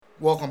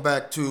Welcome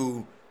back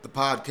to the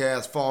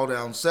podcast Fall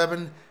Down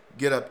 7,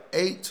 Get Up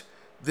 8.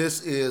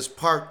 This is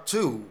part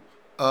 2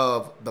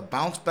 of the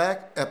Bounce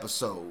Back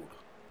episode.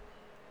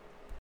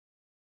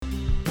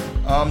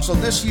 So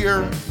this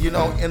year,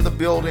 in the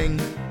building,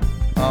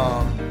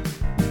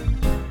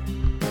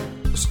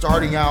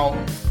 starting out,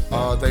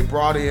 they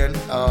brought in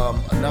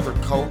another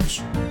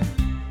coach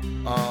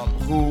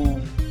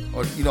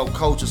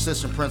coach,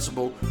 assistant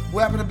principal, who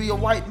happened to be a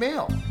white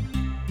male.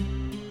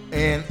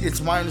 And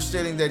it's my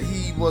understanding that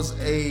he was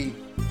a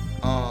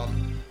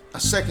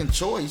second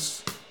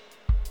choice,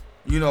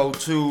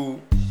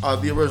 to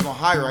the original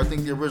hire. I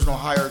think the original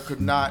hire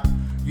could not,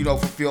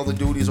 fulfill the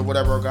duties or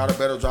whatever, or got a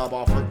better job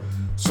offer.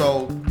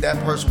 So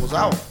that person was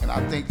out. And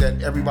I think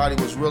that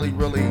everybody was really,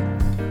 really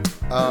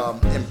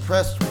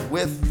impressed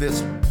with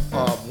this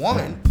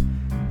woman,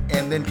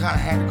 and then kind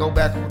of had to go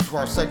back to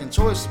our second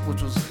choice,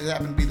 which it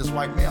happened to be this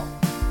white male.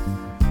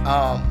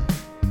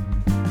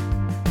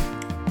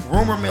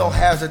 Rumor mill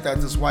has it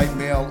that this white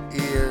male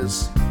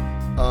is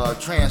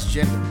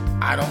transgender.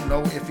 I don't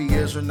know if he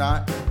is or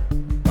not.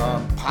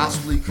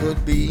 Possibly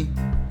could be.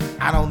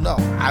 I don't know.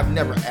 I've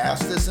never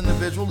asked this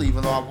individual,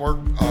 even though I've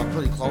worked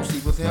pretty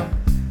closely with him.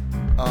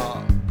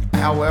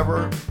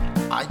 However,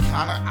 I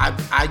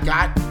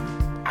got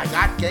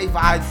gay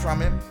vibes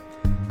from him.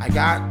 I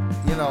got,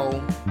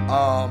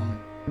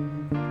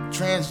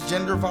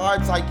 transgender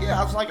vibes.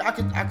 I was like, I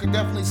could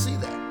definitely see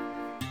that.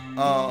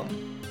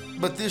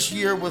 But this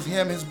year with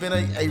him has been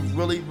a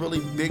really, really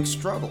big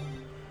struggle.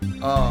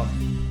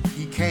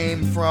 He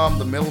came from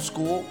the middle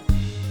school,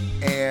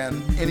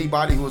 and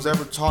anybody who has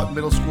ever taught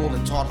middle school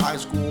and taught high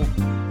school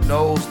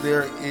knows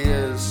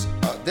there's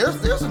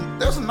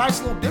a nice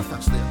little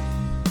difference there.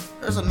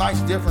 There's a nice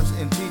difference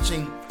in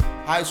teaching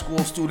high school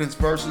students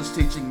versus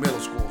teaching middle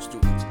school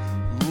students.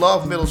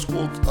 Love middle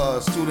school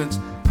students,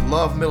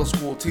 love middle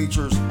school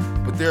teachers,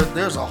 but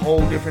there's a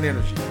whole different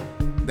energy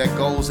that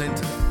goes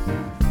into them.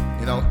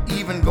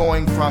 Even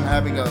going from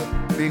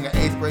being an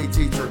 8th grade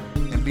teacher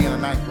and being a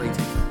 9th grade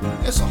teacher,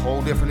 it's a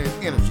whole different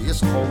energy.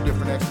 It's a whole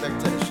different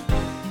expectation.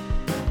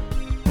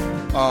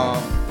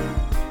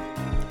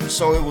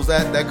 So it was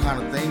that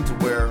kind of thing to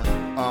where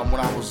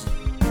when I was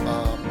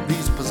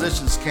these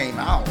positions came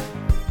out,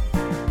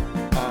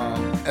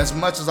 as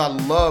much as I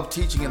love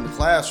teaching in the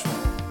classroom,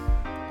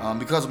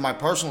 because of my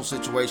personal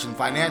situation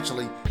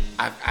financially,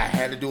 I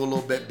had to do a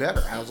little bit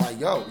better. I was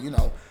like,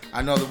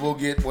 I know that we'll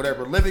get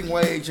whatever living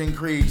wage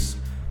increase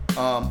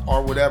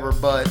or whatever,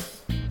 but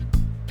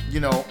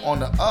on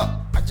the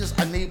up,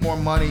 I need more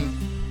money,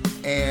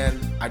 and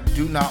I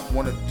do not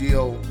want to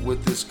deal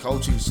with this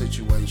coaching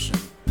situation.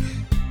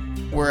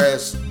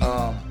 Whereas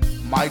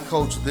my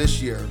coach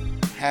this year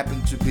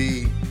happened to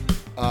be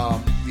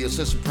the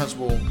assistant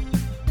principal,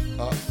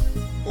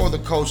 or the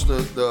coach,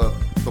 the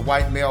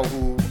white male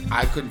who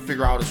I couldn't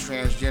figure out is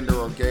transgender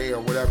or gay or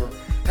whatever,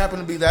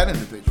 happened to be that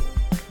individual.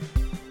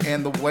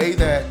 And the way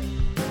that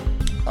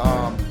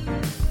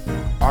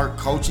our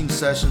coaching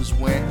sessions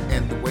went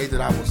and the way that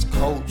I was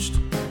coached,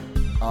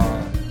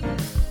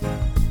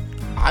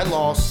 I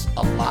lost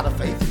a lot of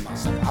faith in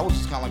myself. I was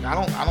just kind of like, I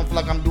don't feel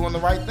like I'm doing the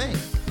right thing.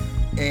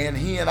 And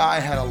he and I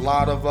had a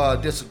lot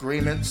of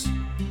disagreements.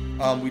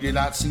 We did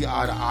not see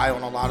eye to eye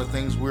on a lot of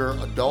things. We're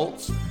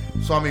adults.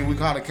 So, we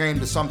kind of came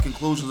to some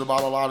conclusions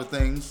about a lot of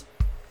things.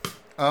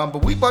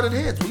 But we butted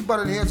heads. We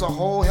butted heads a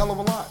whole hell of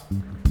a lot.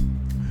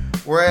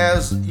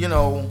 Whereas,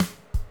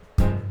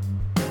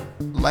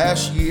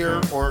 last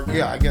year,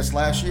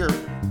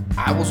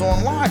 I was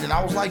online and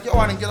I was like,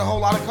 I didn't get a whole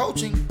lot of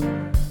coaching.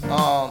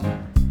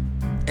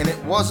 And it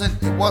wasn't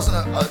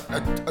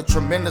a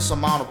tremendous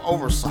amount of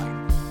oversight,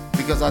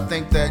 because I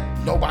think that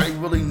nobody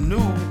really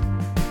knew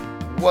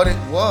what it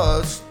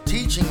was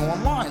teaching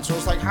online. So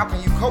it's like, how can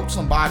you coach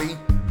somebody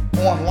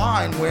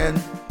online when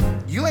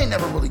you ain't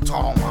never really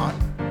taught online?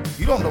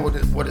 You don't know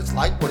what it's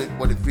like, what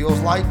it feels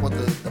like, what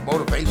the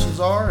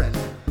motivations are, and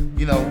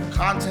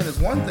content is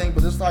one thing,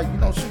 but it's like, you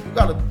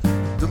got to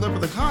deliver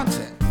the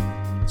content.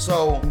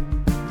 So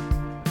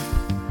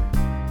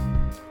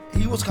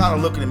he was kind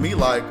of looking at me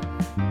like,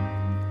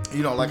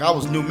 like I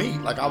was new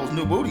meat, like I was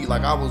new booty,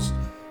 like I was,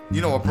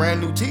 a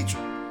brand new teacher.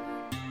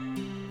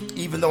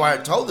 Even though I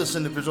had told this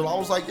individual, I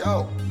was like,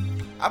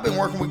 I've been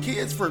working with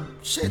kids for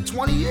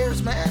 20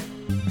 years, man.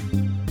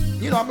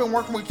 I've been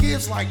working with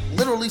kids like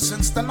literally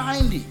since the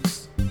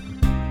 90s.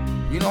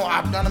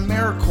 I've done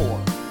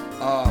AmeriCorps.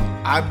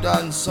 I've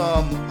done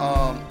some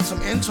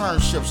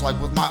internships, like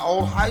with my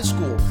old high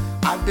school.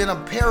 I've been a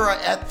para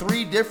at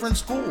 3 different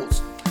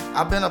schools.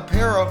 I've been a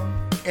para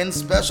in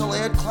special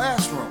ed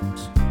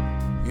classrooms,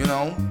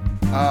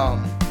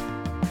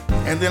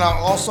 and then I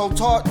also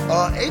taught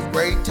 8th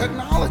grade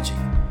technology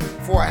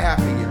for a half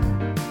a year.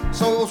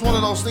 So it was one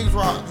of those things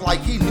where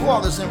he knew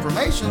all this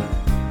information,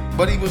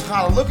 but he was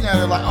kind of looking at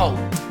it like, oh,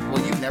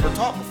 well, you've never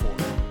taught before.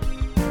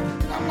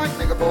 And I'm like,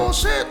 nigga,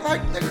 bullshit.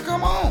 Like, nigga,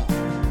 come on.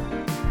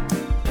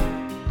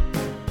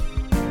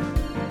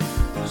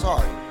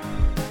 Sorry.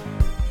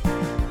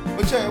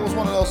 But yeah, it was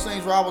one of those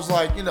things where I was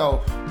like, you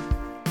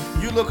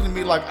looking at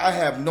me like I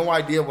have no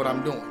idea what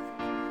I'm doing.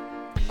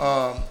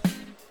 Um,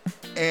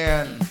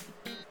 and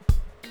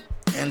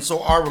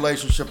so our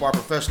relationship, our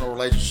professional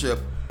relationship,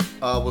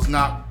 was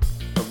not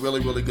a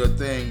really good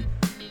thing.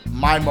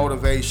 My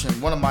motivation,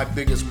 one of my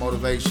biggest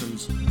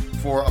motivations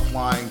for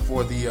applying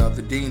for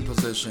the dean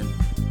position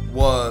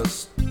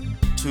was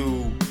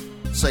to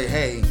say,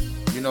 hey,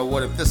 you know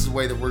what, if this is the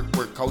way that we're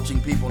coaching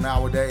people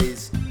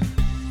nowadays,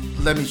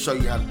 let me show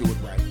you how to do it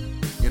right,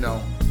 you know.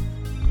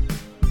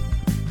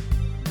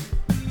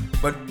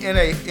 But in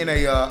a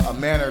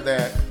manner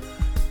that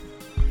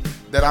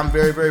I'm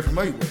very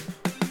familiar with,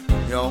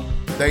 you know.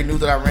 They knew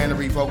that I ran the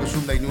refocus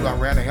room. They knew I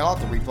ran the hell out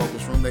the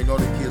refocus room. They know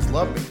the kids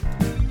love me.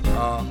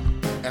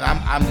 And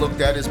I'm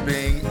looked at as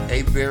being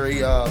a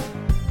very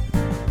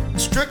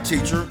strict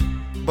teacher,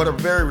 but a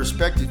very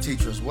respected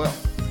teacher as well.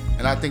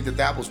 And I think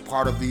that was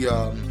part of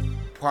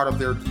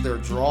their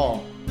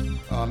draw,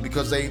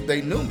 because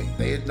they knew me.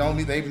 They had known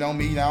me. They've known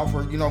me now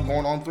for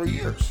going on 3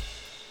 years.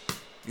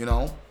 You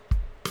know.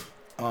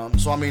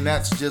 So I mean,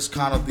 that's just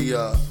kind of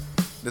the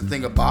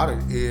thing about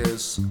it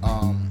is,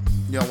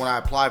 when I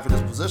applied for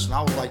this position,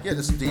 I was like, yeah,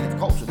 this is Dean of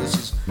Culture. This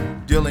is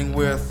dealing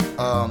with,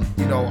 our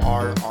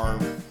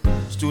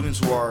students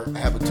who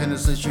have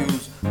attendance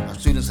issues, our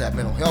students that have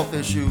mental health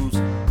issues,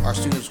 our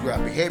students who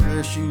have behavior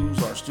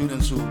issues, our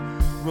students who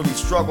really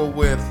struggle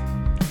with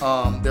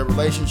their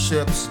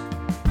relationships,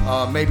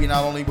 maybe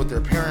not only with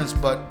their parents,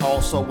 but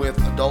also with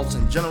adults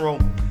in general,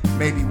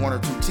 maybe one or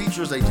two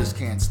teachers they just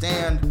can't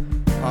stand.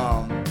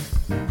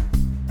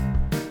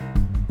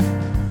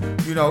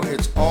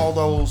 It's all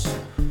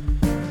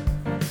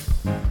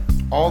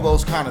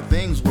those kind of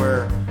things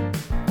where,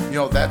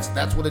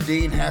 that's what a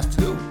dean has to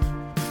do,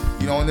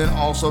 and then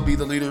also be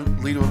the leader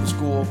of the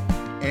school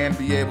and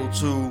be able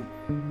to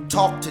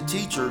talk to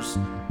teachers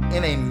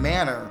in a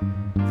manner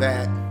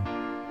that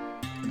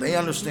they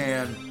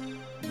understand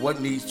what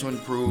needs to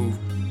improve.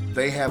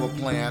 They have a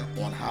plan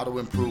on how to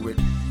improve it,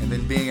 and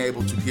then being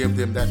able to give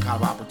them that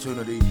kind of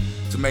opportunity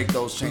to make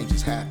those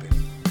changes happen.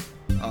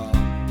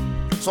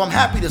 So I'm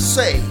happy to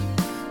say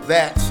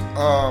that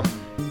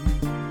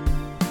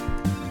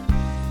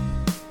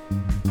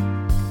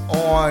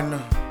on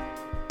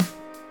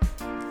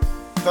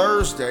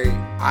Thursday,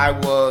 I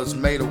was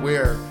made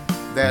aware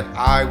that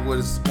I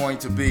was going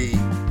to be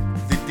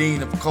the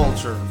Dean of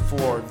Culture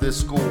for this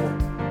school,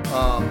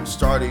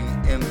 starting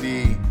in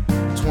the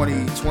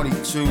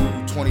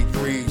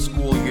 2022-23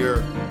 school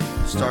year,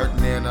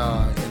 starting in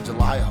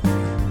July, I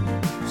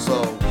believe.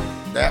 So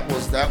that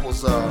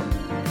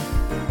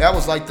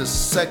was like the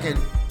second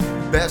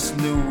best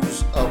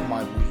news of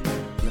my week.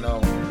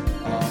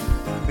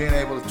 Being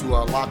able to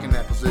lock in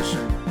that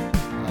position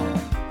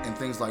and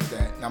things like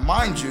that. Now,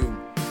 mind you,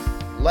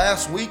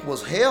 last week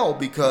was hell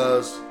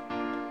because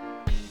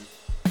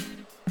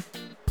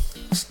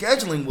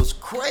scheduling was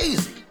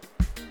crazy.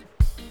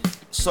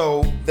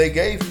 So they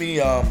gave me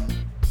an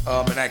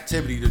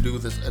activity to do,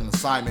 an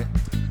assignment.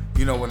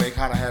 When they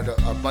kind of had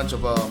a bunch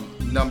of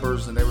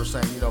numbers, and they were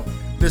saying,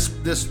 this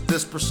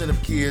percent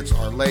of kids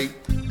are late.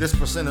 This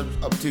percent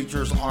of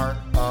teachers aren't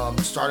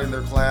starting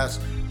their class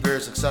very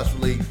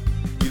successfully.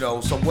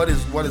 So what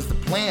is the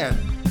plan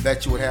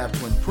that you would have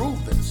to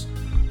improve this?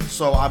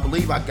 So I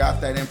believe I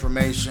got that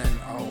information.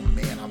 Oh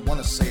man, I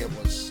want to say it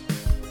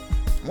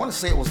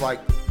was like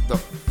the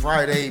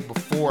Friday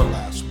before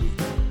last week.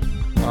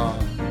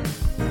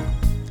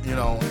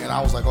 And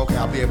I was like, okay,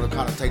 I'll be able to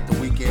kind of take the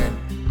weekend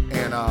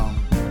and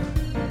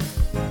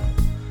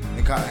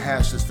kind of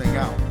hash this thing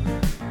out.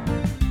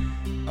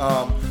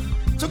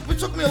 It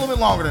took me a little bit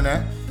longer than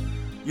that.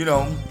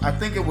 I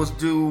think it was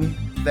due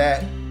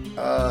that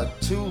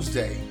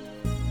Tuesday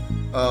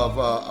of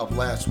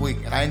last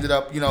week, and I ended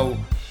up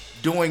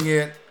doing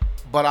it,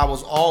 but I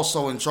was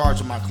also in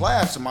charge of my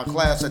class, and my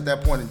class at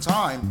that point in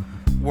time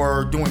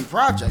were doing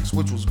projects,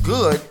 which was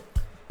good,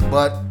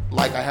 but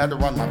I had to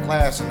run my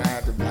class, and I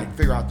had to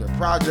figure out their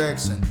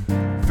projects and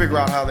figure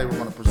out how they were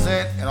going to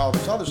present and all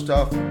this other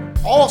stuff,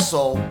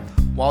 also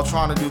while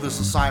trying to do this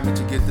assignment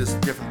to get this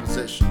different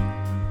position.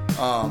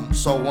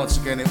 So once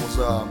again, it was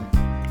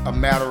a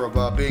matter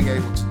of being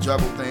able to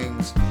juggle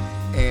things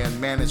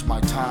and manage my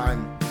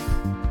time.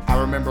 I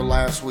remember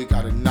last week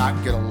I did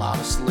not get a lot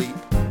of sleep.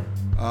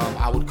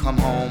 I would come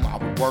home, I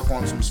would work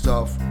on some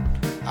stuff,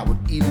 I would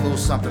eat a little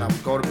something, I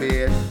would go to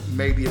bed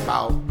maybe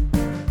about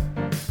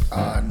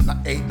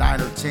 8,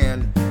 9, or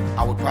 10.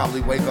 I would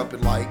probably wake up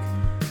at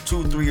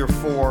 2, 3, or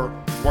 4,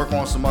 work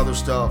on some other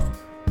stuff,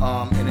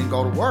 and then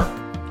go to work.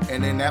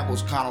 And then that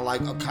was kind of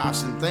like a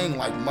constant thing,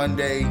 like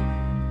Monday,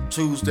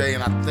 Tuesday,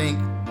 and I think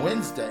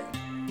Wednesday.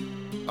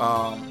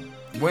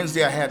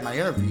 Wednesday I had my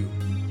interview,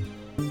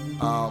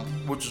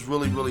 which was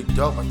really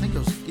dope. I think it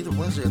was either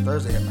Wednesday or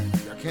Thursday I had my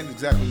interview. I can't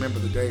exactly remember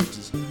the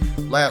dates.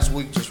 Last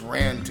week just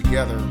ran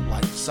together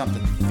like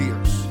something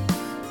fierce.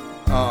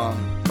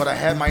 But I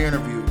had my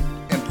interview,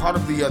 and part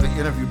of the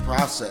interview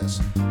process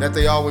that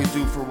they always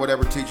do for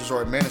whatever teachers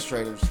or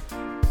administrators,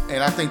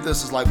 and I think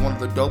this is one of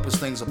the dopest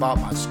things about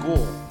my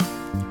school,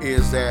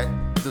 is that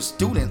the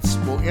students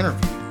will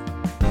interview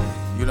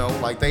you.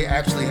 They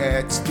actually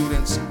had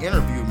students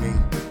interview me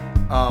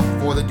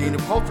for the Dean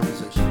of Culture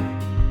position.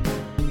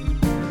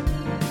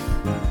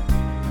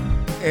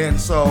 And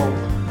so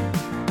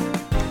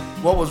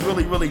what was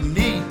really, really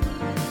neat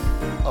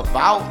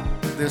about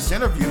this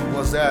interview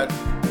was that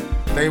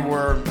there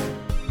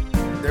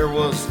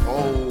was, I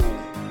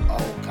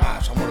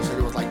want to say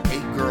there was like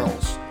 8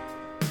 girls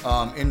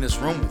in this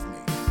room with me.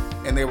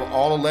 And they were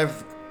all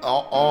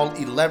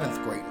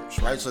 11th graders,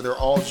 right? So they're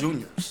all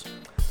juniors.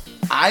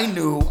 I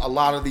knew a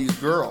lot of these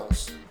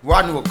girls.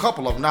 Well, I knew a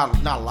couple of them,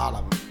 not a lot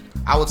of them.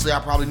 I would say I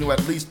probably knew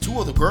at least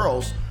 2 of the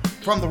girls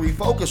from the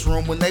refocus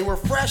room when they were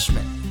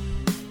freshmen.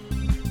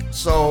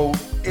 So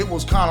it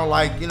was kind of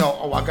like,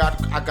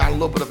 I got a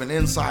little bit of an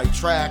inside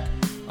track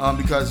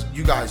because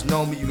you guys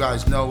know me. You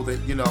guys know that,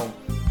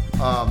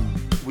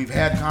 we've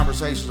had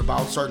conversations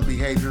about certain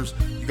behaviors.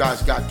 You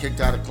guys got kicked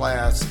out of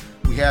class.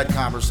 We had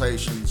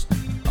conversations.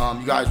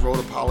 You guys wrote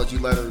apology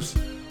letters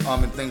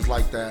and things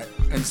like that.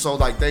 And so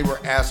like they were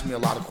asking me a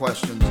lot of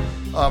questions.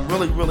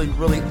 Really, really,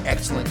 really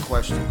excellent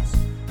questions.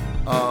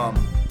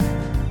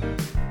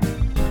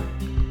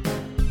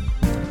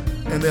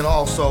 And then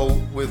also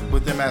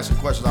with them asking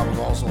questions, I was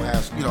also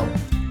asked,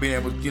 being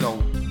able,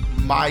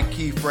 my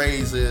key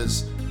phrase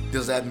is,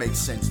 does that make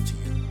sense to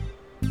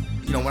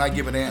you? When I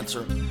give an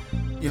answer,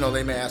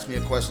 they may ask me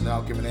a question and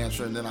I'll give an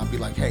answer and then I'll be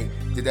like, hey,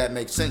 did that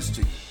make sense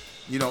to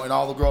you? And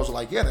all the girls are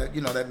like, yeah,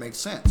 that makes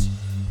sense.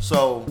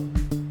 So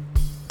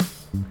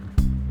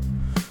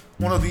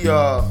one of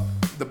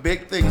the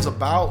big things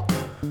about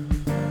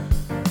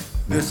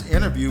this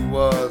interview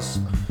was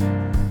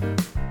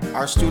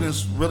our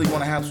students really want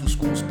to have some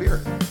school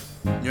spirit,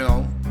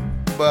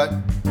 but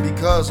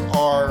because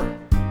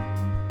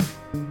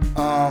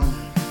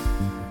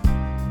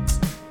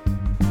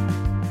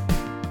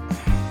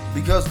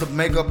because the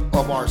makeup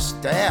of our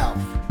staff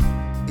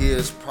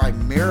is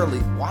primarily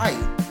white,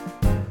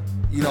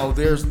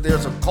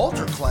 there's a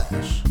culture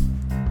clash.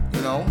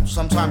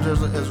 Sometimes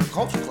there's a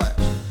culture clash.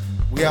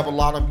 We have a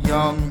lot of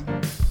young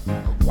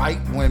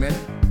white women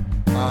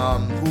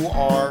who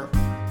are,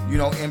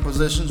 in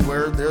positions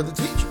where they're the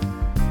teacher.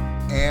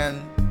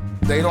 And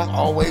they don't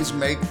always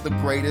make the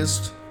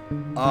greatest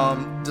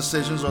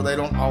decisions, or they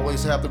don't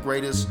always have the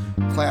greatest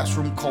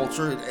classroom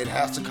culture. It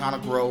has to kind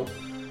of grow.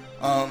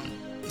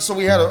 So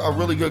we had a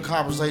really good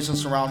conversation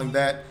surrounding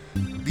that.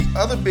 The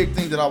other big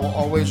thing that I will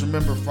always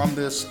remember from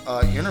this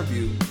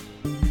interview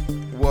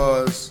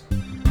was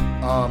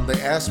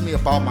they asked me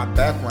about my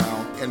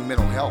background in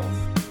mental health.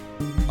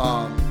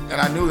 And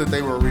I knew that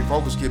they were a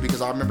Refocus kid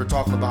because I remember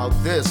talking about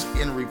this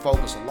in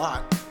Refocus a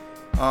lot.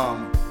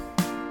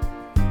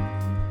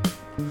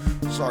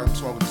 Sorry, I'm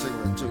smoking a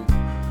cigarette too.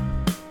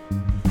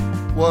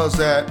 Was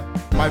that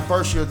my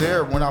first year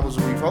there when I was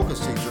a Refocus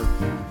teacher,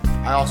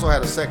 I also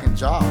had a second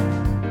job.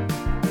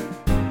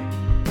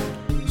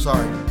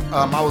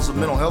 I was a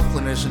mental health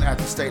clinician at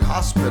the state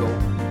hospital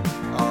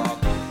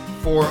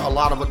for a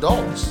lot of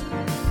adults.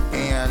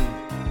 And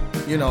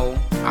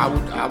I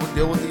would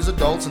deal with these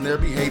adults and their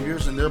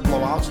behaviors and their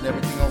blowouts and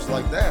everything else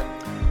like that.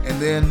 And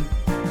then,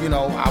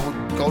 I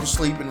would go to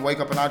sleep and wake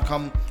up and I'd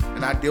come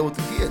and I'd deal with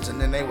the kids. And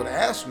then they would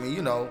ask me,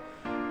 you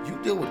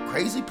deal with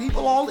crazy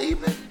people all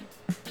evening?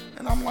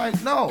 And I'm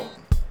like, no,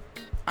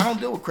 I don't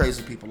deal with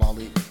crazy people all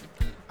evening.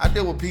 I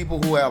deal with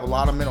people who have a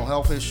lot of mental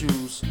health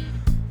issues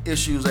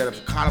that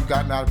have kind of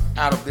gotten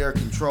out of their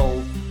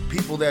control,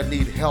 people that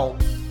need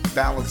help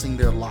balancing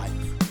their life,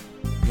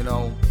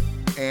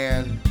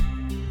 and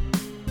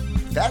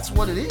that's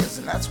what it is,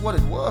 and that's what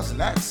it was, and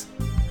that's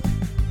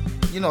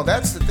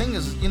the thing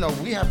is,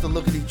 we have to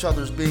look at each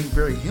other as being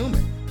very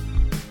human,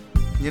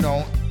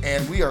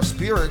 and we are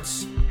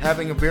spirits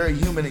having a very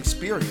human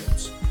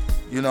experience,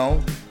 and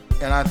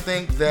I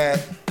think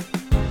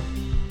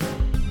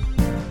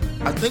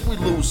we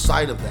lose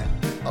sight of that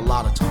a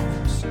lot of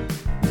times.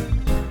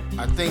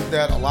 I think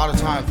that a lot of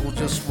times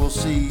we'll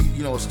see,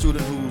 a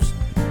student who's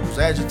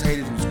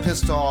agitated, who's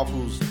pissed off,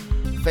 who's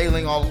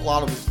failing a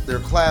lot of their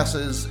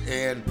classes,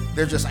 and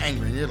they're just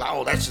angry. And you're like,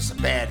 oh, that's just a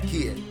bad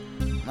kid.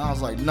 And I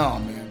was like, no,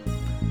 man,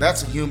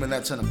 that's a human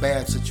that's in a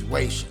bad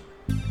situation.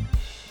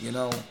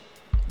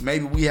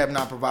 Maybe we have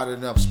not provided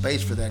enough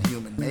space for that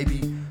human.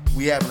 Maybe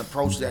we haven't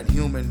approached that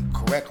human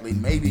correctly.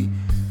 Maybe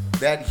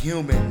that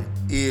human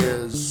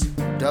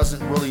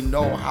doesn't really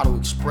know how to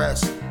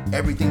express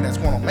everything that's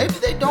going on. Maybe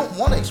they don't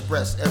want to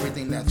express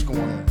everything that's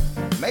going on.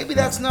 Maybe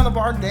that's none of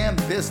our damn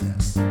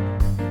business.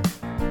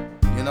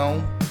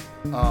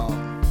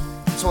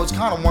 So it's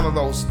kind of one of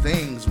those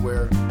things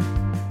where,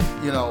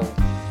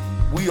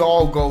 we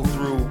all go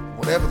through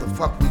whatever the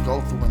fuck we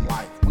go through in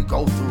life. We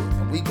go through it,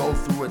 and we go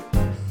through it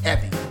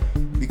heavy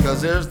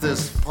because there's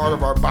this part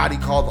of our body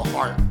called the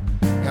heart,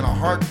 and our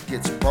heart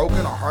gets broken,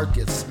 our heart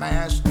gets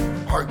smashed,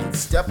 our heart gets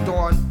stepped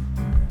on,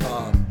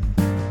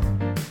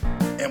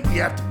 and we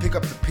have to pick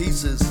up the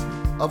pieces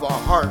of our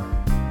heart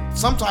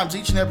sometimes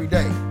each and every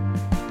day,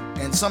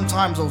 and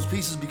sometimes those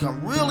pieces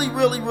become really,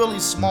 really, really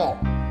small.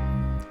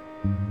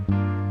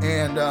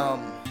 And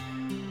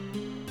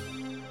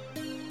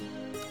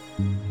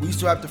we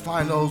still have to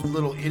find those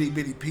little itty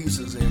bitty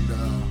pieces and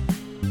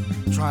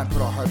try and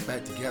put our heart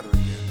back together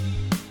again.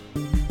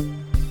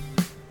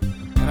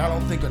 And I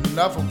don't think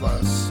enough of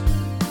us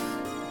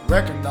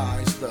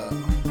recognize the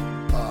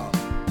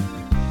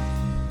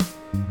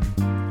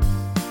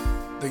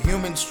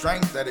human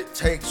strength that it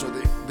takes, or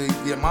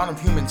the amount of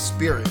human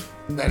spirit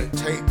that it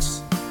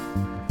takes,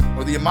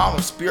 or the amount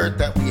of spirit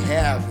that we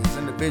have as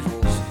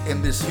individuals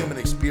in this human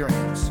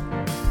experience.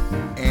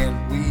 And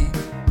we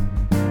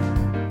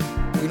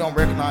don't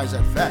recognize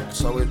that fact.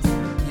 So it's,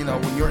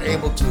 when you're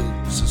able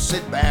to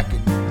sit back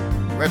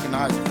and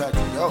recognize the fact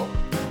that,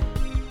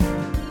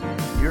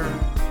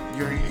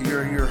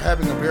 you're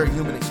having a very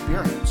human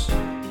experience.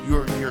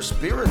 Your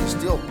spirit is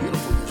still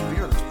beautiful. Your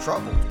spirit is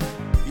troubled.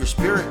 Your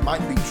spirit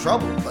might be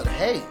troubled, but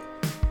hey,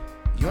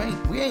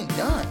 we ain't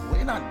done.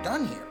 We're not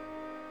done here.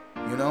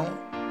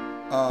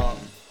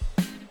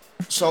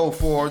 So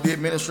for the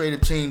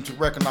administrative team to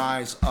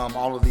recognize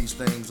all of these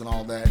things and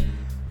all that,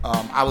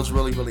 I was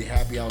really, really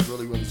happy. I was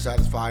really, really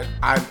satisfied.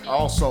 I'm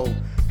also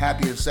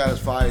happy and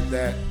satisfied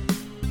that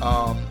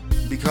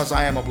because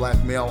I am a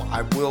black male,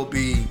 I will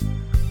be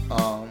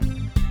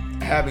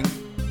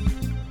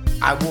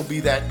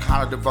that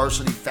kind of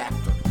diversity factor.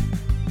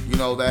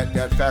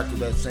 That factor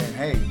that's saying,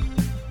 hey,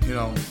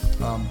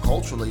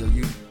 culturally,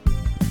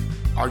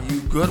 are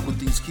you good with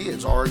these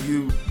kids, or are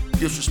you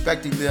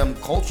disrespecting them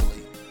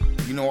culturally?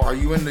 Are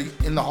you in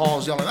the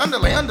halls yelling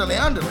underlay, underlay,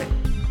 underlay?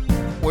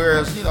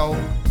 Whereas,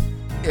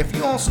 if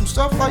you on some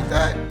stuff like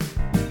that,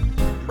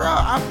 bro,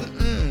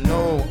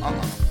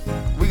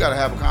 we gotta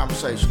have a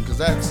conversation, because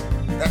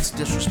that's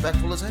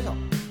disrespectful as hell.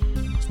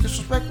 It's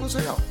disrespectful as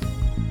hell.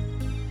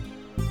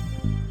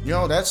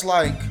 That's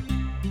like,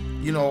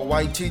 a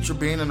white teacher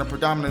being in a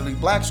predominantly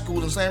black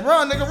school and saying,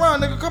 run,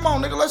 nigga, come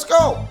on, nigga, let's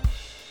go.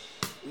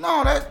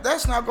 No,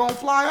 that's not gonna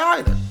fly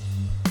either.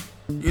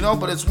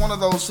 But it's one of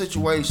those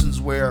situations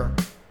where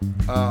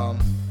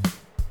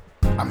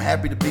I'm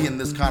happy to be in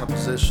this kind of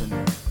position,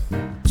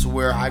 to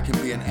where I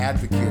can be an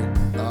advocate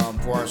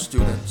for our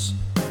students,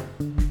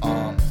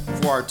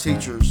 for our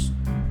teachers,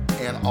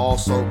 and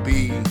also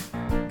be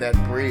that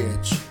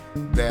bridge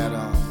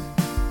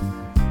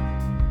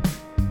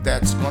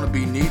that's going to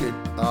be needed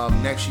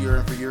next year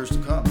and for years to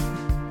come.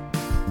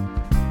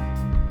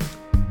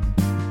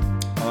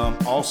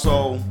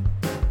 Also,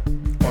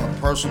 on a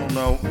personal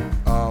note,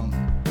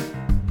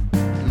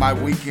 my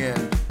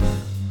weekend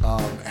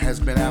has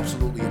been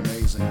absolutely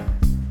amazing,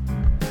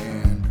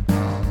 and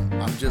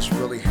I'm just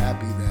really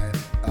happy that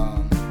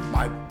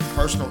my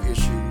personal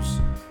issues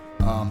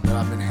that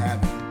I've been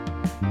having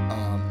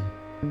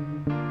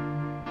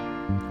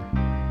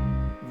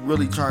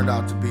really turned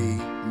out to be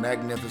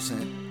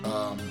magnificent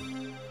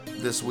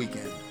this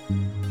weekend.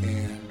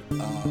 And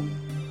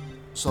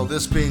so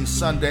this being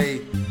Sunday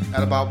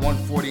at about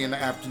 1:40 in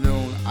the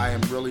afternoon, I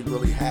am really,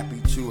 really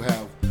happy to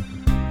have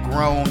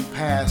grown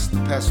past the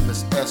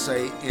pessimist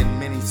essay in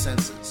many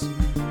senses,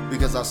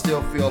 because I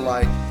still feel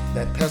like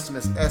that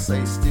pessimist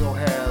essay still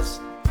has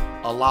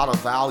a lot of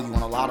value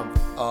and a lot of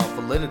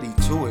validity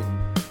to it,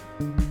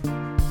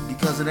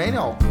 because it ain't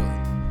all good.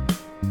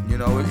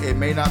 It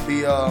may not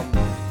be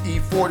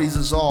E40s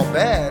is all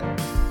bad,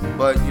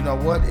 but you know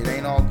what? It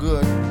ain't all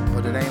good,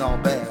 but it ain't all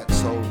bad.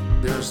 So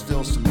there's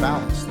still some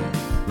balance there.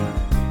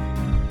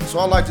 So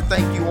I'd like to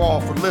thank you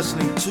all for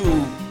listening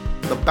to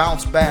the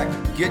Bounce Back,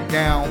 Get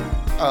Down,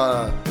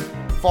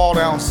 Fall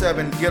Down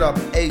 7, Get Up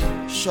 8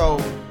 show.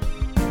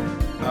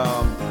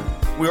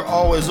 We're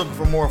always looking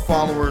for more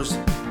followers.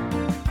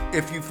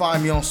 If you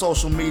find me on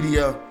social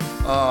media,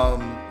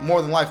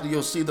 more than likely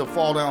you'll see the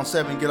Fall Down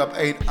 7, Get Up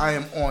 8. I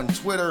am on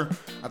Twitter.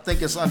 I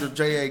think it's under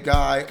JA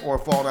Guy or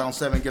Fall Down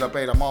 7, Get Up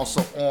 8. I'm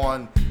also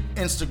on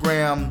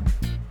Instagram,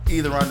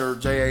 either under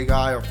JA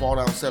Guy or Fall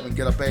Down 7,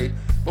 Get Up 8.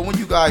 But when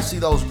you guys see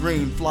those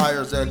green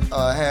flyers that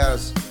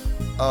has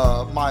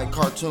my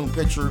cartoon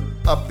picture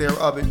up there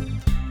of it,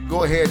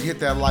 go ahead and hit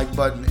that like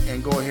button,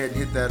 and go ahead and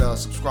hit that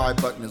subscribe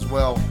button as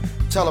well.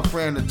 Tell a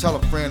friend to tell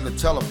a friend to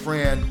tell a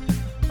friend.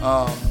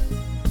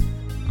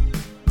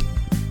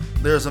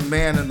 There's a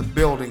man in the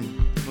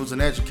building who's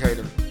an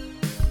educator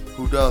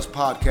who does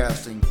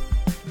podcasting.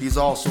 He's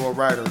also a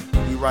writer.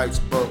 He writes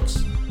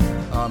books.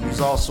 He's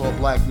also a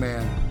black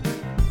man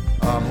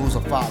who's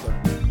a father.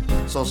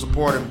 So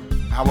support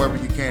him however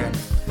you can.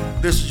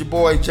 This is your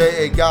boy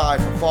J.A. Guy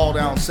from Fall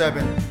Down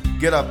 7,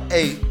 Get Up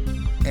 8,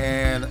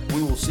 and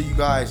we will see you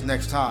guys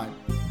next time.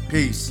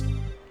 Peace.